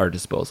had at our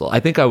disposal. I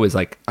think I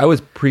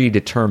was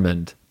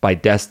predetermined by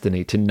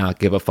destiny to not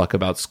give a fuck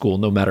about school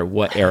no matter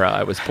what era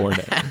I was born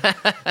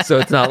in. So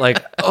it's not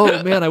like,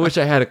 oh man, I wish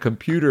I had a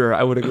computer.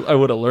 I would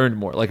have learned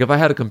more. Like if I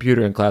had a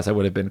computer in class, I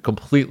would have been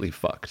completely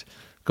fucked.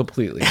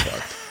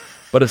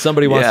 But if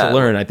somebody wants Yeah. to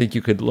learn, I think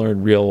you could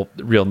learn real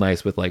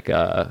nice with like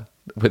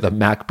with a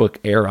MacBook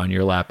Air on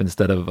your lap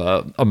instead of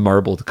a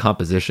marbled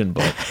composition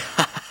book.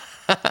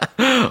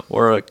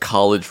 Or a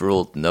college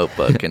ruled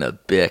notebook and a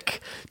Bic.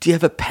 Do you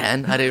have a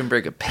pen? I didn't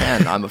bring a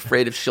pen. I'm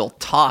afraid if she'll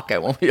talk, I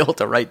won't be able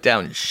to write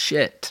down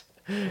shit.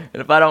 And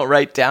if I don't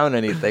write down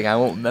anything, I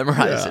won't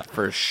memorize it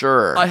for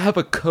sure. I have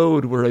a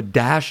code where a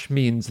dash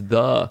means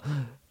the.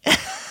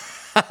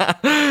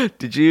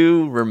 Did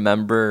you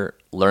remember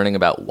learning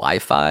about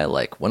Wi-Fi?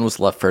 Like, when was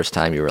the first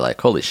time you were like,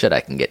 holy shit,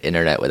 I can get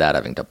internet without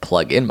having to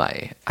plug in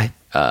my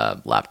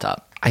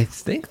laptop? I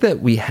think that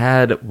we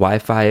had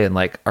Wi-Fi in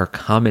like our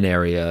common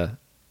area,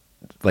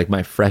 like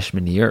my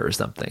freshman year or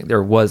something.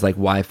 There was like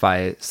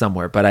Wi-Fi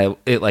somewhere, but I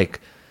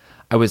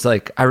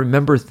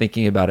remember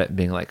thinking about it and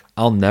being like,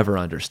 I'll never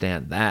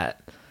understand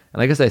that.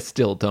 And I guess I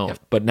still don't.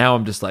 But now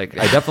I'm just like,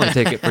 I definitely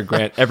take it for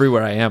granted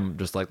everywhere I am. I'm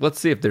just like, let's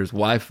see if there's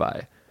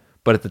Wi-Fi.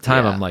 But at the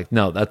time, Yeah. I'm like,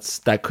 no,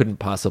 that couldn't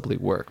possibly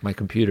work. My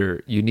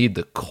computer, you need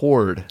the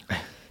cord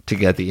to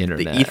get the The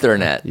internet.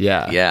 Ethernet.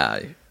 Yeah. Yeah.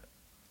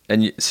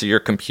 So your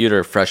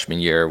computer freshman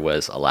year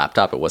was a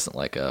laptop. It wasn't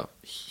like a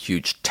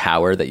huge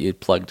tower that you'd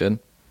plugged in.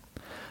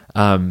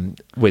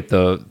 With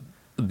the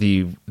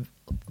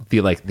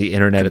like the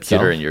internet itself.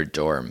 Computer in your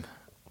dorm.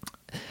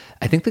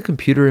 I think the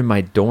computer in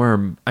my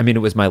dorm, I mean, it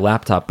was my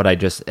laptop, but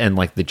and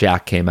like the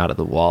jack came out of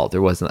the wall.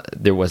 There was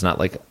not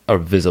like a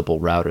visible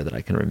router that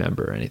I can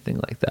remember or anything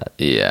like that.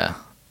 Yeah.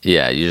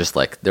 Yeah, you just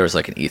there was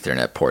like an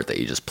Ethernet port that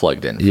you just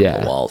plugged in from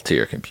the wall to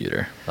your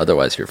computer.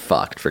 Otherwise, you're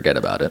fucked. Forget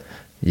about it.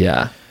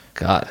 Yeah.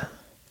 God.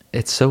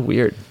 It's so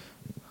weird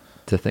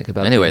to think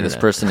about. Anyway, this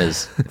person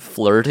is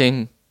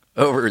flirting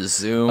over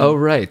Zoom. Oh,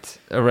 right.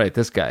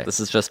 This guy. This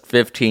is just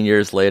 15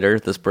 years later.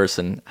 This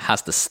person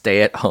has to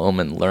stay at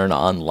home and learn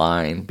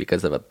online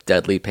because of a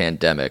deadly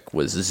pandemic,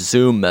 was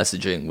Zoom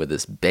messaging with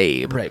this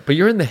babe. Right, but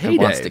you're in the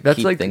heyday. Wants to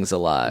keep things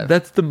alive.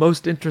 That's the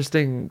most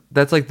interesting,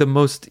 that's like the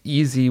most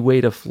easy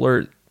way to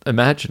flirt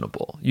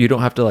imaginable. You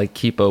don't have to like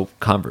keep a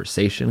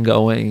conversation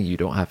going. You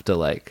don't have to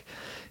like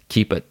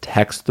keep a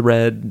text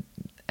thread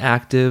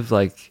active.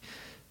 Like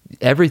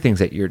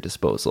everything's at your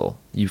disposal.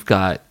 You've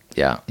got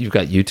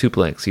YouTube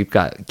links, you've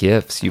got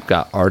GIFs, you've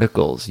got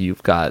articles,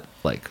 you've got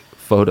like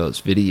photos,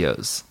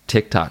 videos,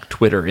 TikTok,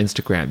 Twitter,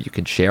 Instagram. You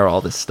can share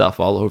all this stuff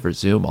all over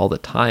Zoom all the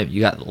time.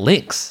 You got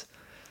links,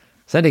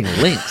 sending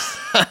links,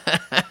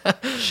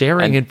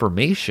 sharing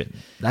information.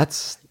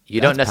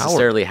 You don't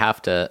necessarily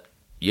have to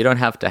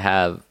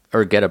have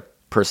or get a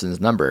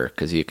person's number,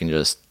 because you can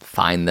just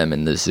find them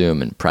in the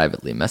Zoom and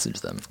privately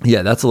message them.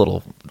 Yeah, that's a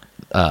little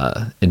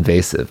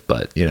invasive,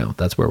 but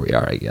that's where we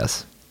are, I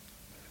guess.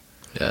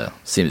 Yeah,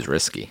 seems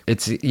risky.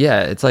 It's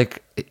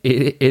like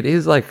it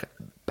is like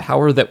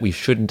power that we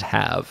shouldn't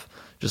have.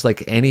 Just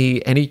like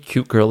any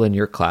cute girl in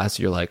your class,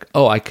 you're like,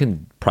 oh, I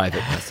can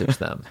private message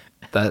them.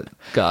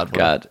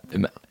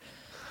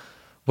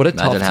 What a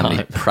imagine tough how time.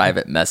 many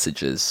private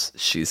messages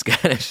she's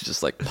getting. She's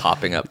just like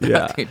popping up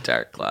throughout the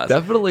entire class.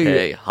 Definitely.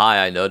 Hey,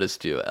 hi, I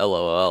noticed you.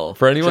 LOL.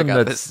 For anyone Check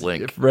out that's this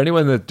link. for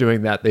anyone that's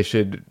doing that, they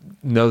should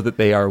know that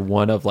they are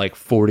one of like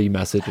 40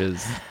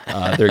 messages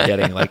they're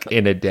getting like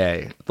in a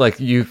day. Like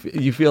you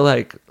feel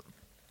like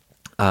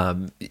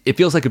it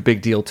feels like a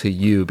big deal to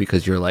you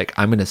because you're like,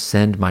 I'm going to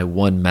send my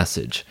one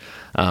message,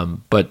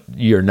 but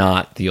you're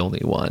not the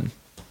only one.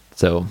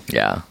 So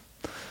Yeah.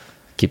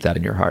 keep that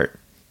in your heart.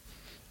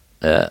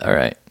 All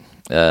right.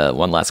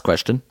 One last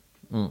question.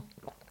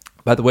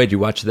 By the way, did you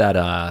watch that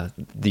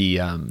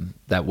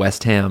that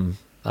West Ham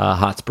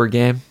Hotspur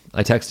game?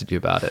 I texted you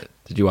about it.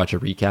 Did you watch a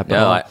recap?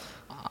 No,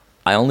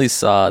 I only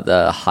saw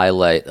the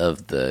highlight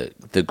of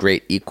the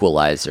great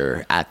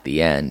equalizer at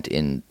the end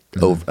in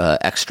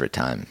extra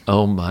time.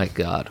 Oh my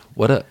God!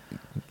 Can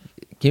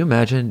you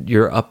imagine?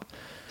 You're up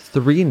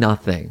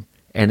 3-0,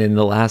 and in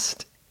the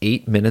last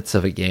 8 minutes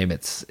of a game,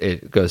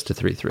 it goes to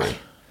 3-3.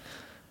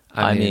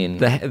 I mean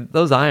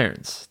those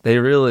Irons, they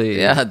really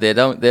they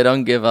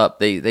don't give up.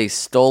 They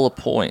stole a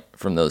point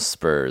from those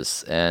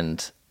Spurs,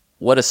 and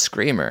what a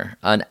screamer!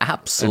 An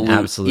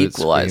absolute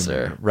equalizer,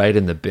 screamer, right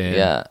in the bin.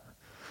 Yeah.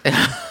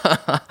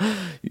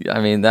 I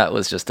mean, that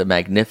was just a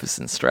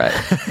magnificent strike.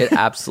 It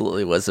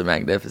absolutely was a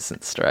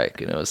magnificent strike,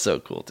 and it was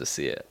so cool to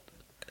see it.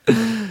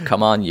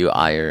 Come on, you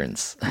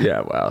Irons.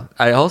 Yeah, wow.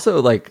 I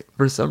also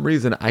for some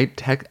reason I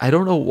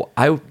don't know,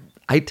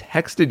 I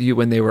texted you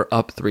when they were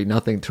up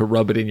 3-0 to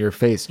rub it in your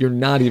face. You're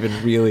not even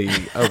really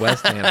a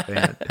West Ham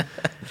fan.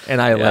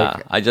 And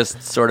I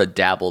just sort of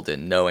dabbled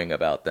in knowing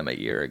about them a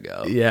year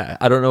ago. Yeah,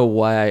 I don't know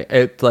why.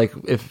 It's like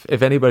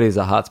if anybody's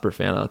a Hotspur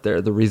fan out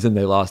there, the reason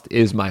they lost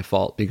is my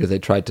fault because I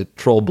tried to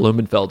troll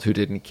Blumenfeld, who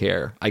didn't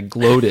care. I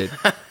gloated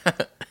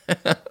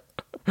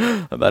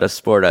about a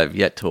sport I've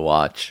yet to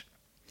watch.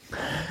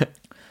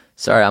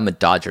 Sorry, I'm a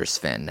Dodgers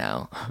fan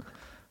now.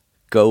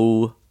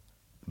 Go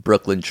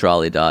Brooklyn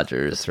Trolley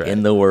Dodgers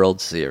in the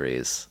World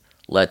Series.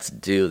 Let's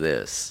do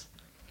this.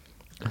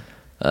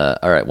 All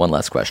right, one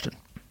last question.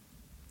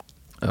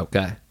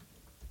 Okay.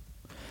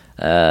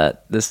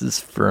 This is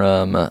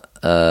from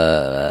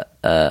a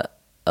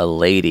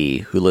lady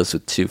who lives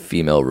with 2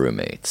 female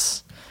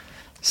roommates.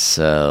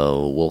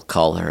 So we'll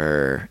call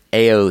her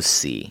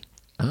AOC.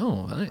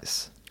 Oh,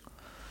 nice.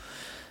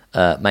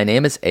 My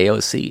name is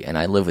AOC, and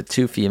I live with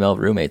 2 female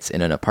roommates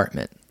in an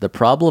apartment. The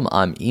problem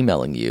I'm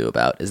emailing you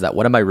about is that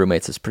one of my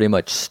roommates has pretty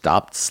much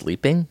stopped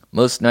sleeping.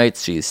 Most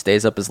nights, she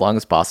stays up as long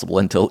as possible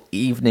until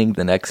evening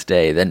the next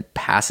day, then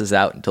passes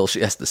out until she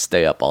has to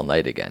stay up all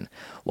night again.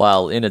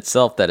 While in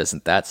itself that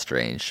isn't that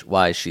strange,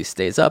 why she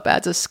stays up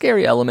adds a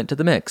scary element to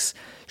the mix.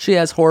 She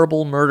has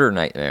horrible murder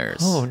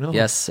nightmares. Oh, no.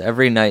 Yes,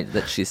 every night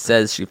that she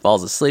says she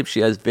falls asleep, she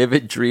has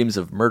vivid dreams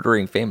of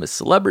murdering famous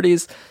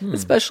celebrities,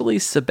 especially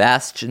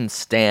Sebastian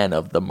Stan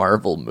of the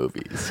Marvel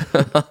movies.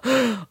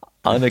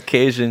 On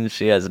occasion,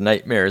 she has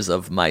nightmares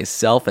of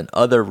myself and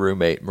other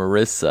roommate,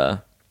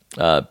 Marissa,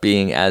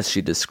 being, as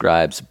she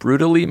describes,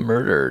 brutally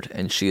murdered,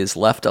 and she is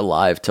left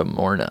alive to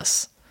mourn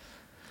us.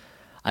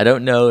 I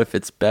don't know if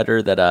it's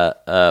better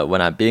that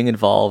when I'm being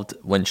involved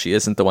when she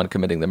isn't the one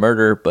committing the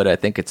murder, but I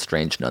think it's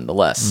strange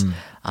nonetheless.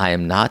 I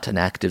am not an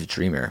active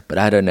dreamer, but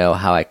I don't know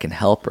how I can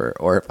help her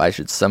or if I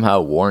should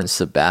somehow warn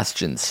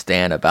Sebastian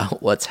Stan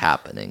about what's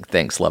happening.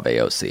 Thanks, Love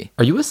AOC.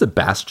 Are you a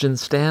Sebastian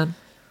stan?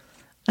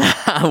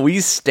 We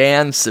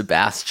stan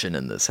Sebastian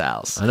in this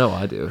house. I know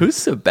I do. Who's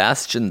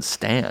Sebastian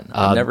Stan?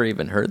 I've never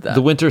even heard that.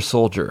 The Winter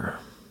Soldier.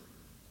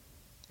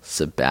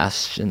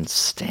 Sebastian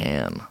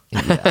Stan.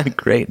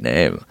 Great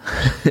name.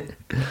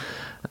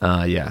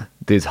 Yeah.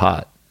 Dude's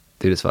hot.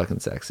 Dude is fucking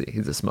sexy.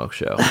 He's a smoke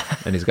show.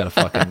 And he's got a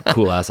fucking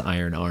cool ass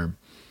iron arm.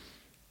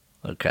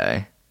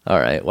 Okay. All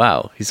right.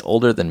 Wow. He's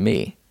older than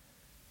me.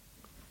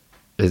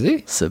 Is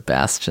he?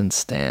 Sebastian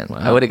Stan. Wow.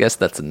 I would have guessed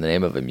that's the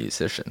name of a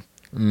musician.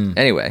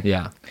 Anyway.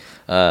 Yeah.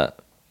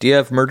 Do you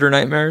have murder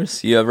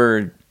nightmares? You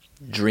ever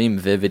dream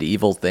vivid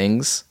evil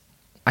things?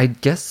 I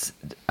guess,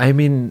 I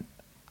mean,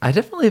 I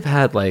definitely have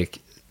had like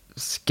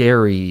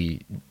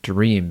scary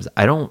dreams.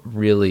 I don't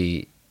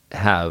really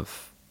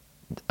have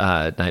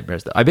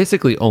nightmares though. I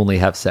basically only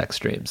have sex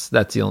dreams.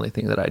 That's the only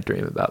thing that I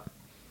dream about.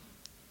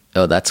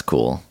 Oh, that's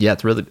cool. Yeah,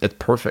 it's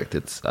perfect.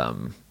 It's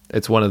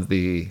one of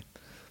the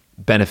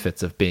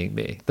benefits of being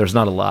me. There's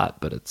not a lot,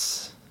 but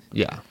it's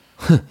yeah.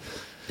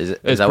 Is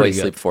It's that why you pretty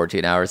sleep good.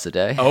 14 hours a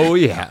day? Oh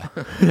yeah,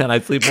 and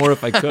I'd sleep more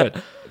if I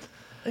could.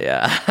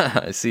 Yeah.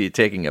 I see you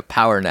taking a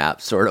power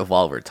nap sort of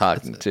while we're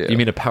talking too. You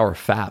mean a power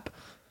fap?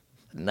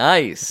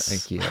 Nice.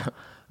 Thank you.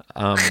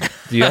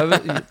 Do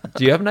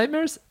you have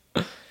nightmares?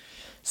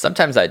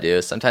 Sometimes I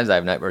do. Sometimes I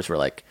have nightmares where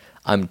like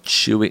I'm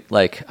chewing,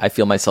 like I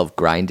feel myself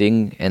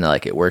grinding and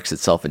like it works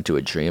itself into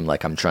a dream.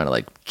 Like I'm trying to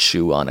like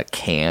chew on a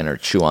can or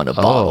chew on a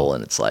bottle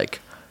and it's like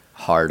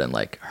hard and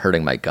like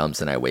hurting my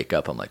gums. And I wake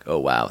up, I'm like, oh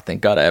wow,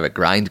 thank God I have a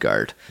grind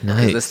guard. 'Cause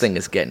Nice. this thing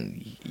is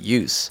getting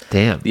use.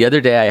 Damn. The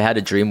other day I had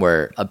a dream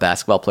where a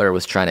basketball player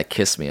was trying to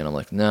kiss me and I'm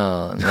like,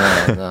 no,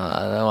 I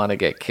don't want to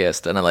get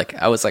kissed. And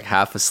I was like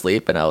half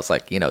asleep and I was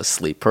like,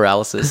 sleep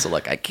paralysis. So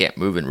like I can't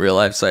move in real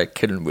life. So I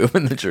couldn't move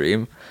in the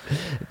dream.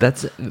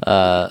 That's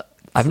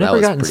I've that never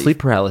was gotten pretty- sleep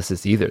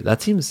paralysis either.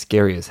 That seems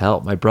scary as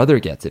hell. My brother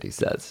gets it. He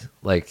says,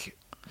 like,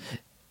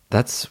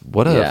 that's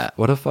what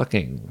a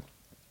fucking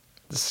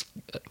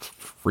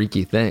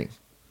freaky thing.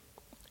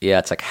 Yeah,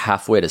 it's like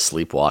halfway to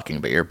sleepwalking,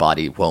 but your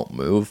body won't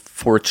move,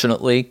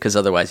 fortunately, because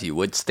otherwise you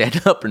would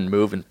stand up and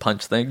move and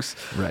punch things.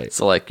 Right.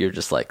 So like you're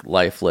just like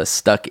lifeless,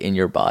 stuck in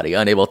your body,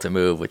 unable to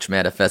move, which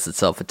manifests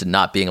itself into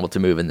not being able to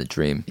move in the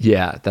dream.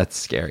 Yeah, that's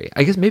scary.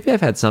 I guess maybe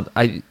I've had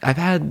I've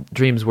had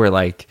dreams where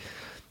like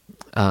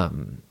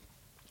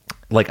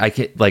I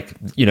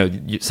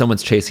can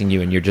someone's chasing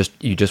you and you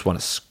just want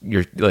to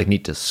you're like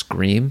need to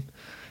scream.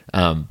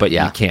 But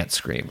Yeah. you can't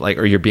scream, like,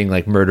 or you're being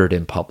like murdered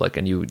in public,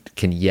 and you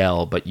can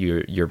yell, but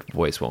your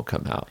voice won't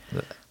come out.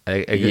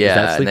 Is that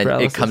Yeah, sleep and then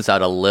paralysis? it comes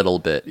out a little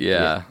bit.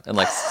 Yeah, and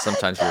like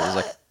sometimes you're just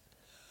like,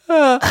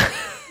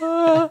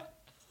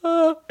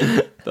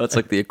 that's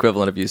like the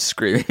equivalent of you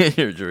screaming in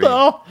your dream.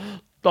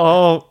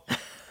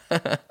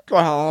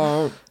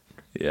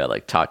 Yeah,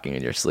 like talking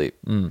in your sleep.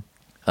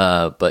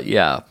 But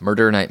yeah,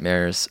 murder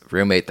nightmares,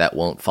 roommate that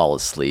won't fall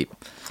asleep.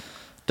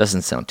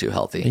 Doesn't sound too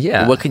healthy.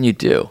 Yeah. What can you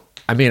do?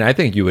 I mean, I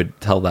think you would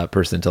tell that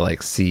person to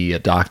like see a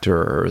doctor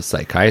or a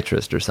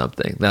psychiatrist or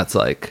something. That's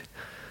like,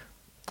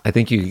 I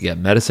think you could get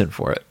medicine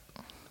for it.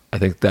 I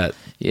think that,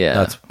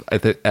 Yeah.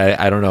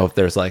 I don't know if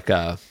there's like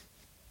a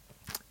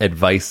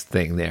advice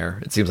thing there.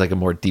 It seems like a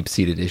more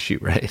deep-seated issue,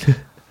 right?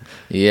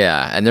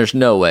 Yeah, and there's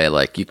no way,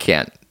 like, you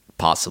can't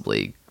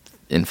possibly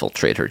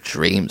infiltrate her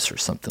dreams or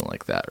something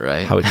like that,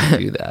 right? How would you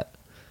do that?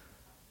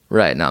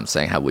 Right, now I'm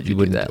saying, how would you do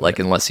wouldn't that? do Like,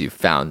 it. unless you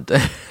found,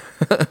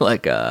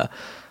 like,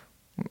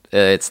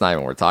 it's not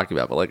even what we're talking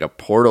about, but like a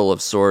portal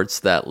of sorts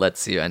that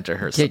lets you enter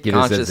her Can't give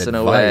this subconscious as in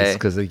a way.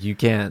 because you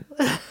can't.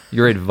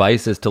 Your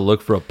advice is to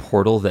look for a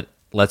portal that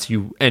lets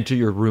you enter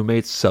your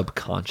roommate's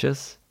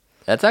subconscious.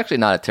 That's actually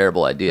not a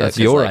terrible idea. That's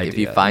 'cause, your like, idea. If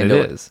you find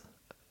and a, it is.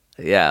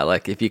 Yeah,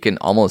 like if you can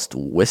almost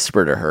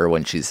whisper to her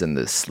when she's in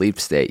this sleep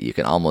state, you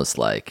can almost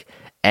like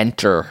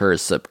enter her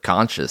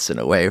subconscious in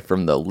a way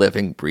from the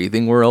living,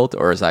 breathing world,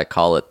 or as I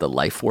call it, the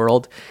life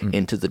world,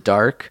 into the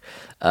dark.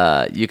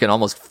 You can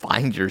almost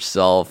find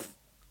yourself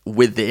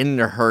within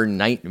her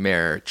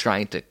nightmare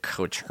trying to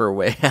coach her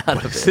way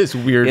out of it. This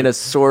weird in a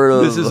sort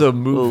of This is a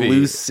movie.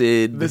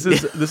 lucid. This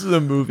is a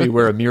movie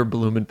where Amir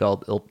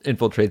Blumenfeld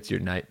infiltrates your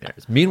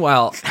nightmares.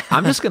 Meanwhile,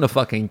 I'm just gonna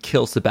fucking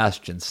kill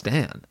Sebastian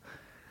Stan,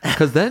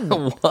 because then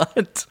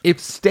What? if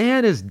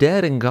Stan is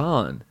dead and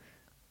gone,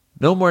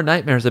 no more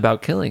nightmares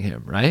about killing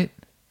him, right?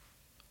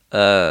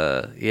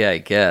 Yeah, I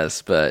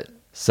guess, but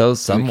So you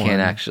someone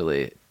can't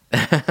actually.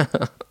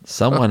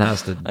 someone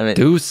has to I mean-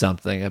 do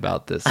something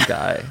about this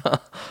guy.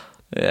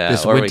 Yeah,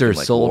 This or we Winter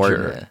can, Soldier.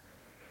 warn it.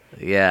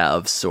 Yeah,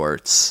 of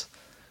sorts.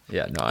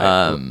 Yeah,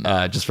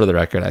 no. Just for the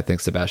record, I think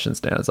Sebastian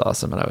Stan is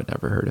awesome, and I would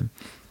never hurt him.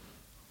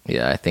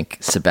 Yeah, I think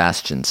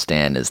Sebastian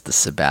Stan is the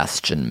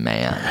Sebastian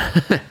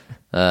man.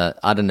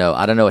 I don't know.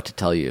 I don't know what to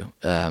tell you.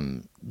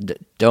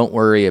 Don't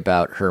worry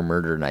about her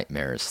murder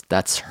nightmares.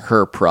 That's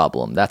her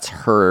problem. That's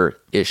her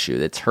issue.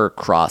 It's her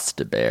cross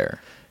to bear.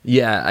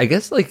 Yeah, I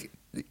guess like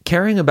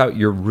caring about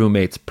your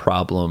roommate's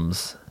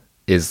problems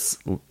is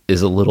a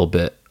little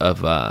bit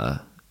of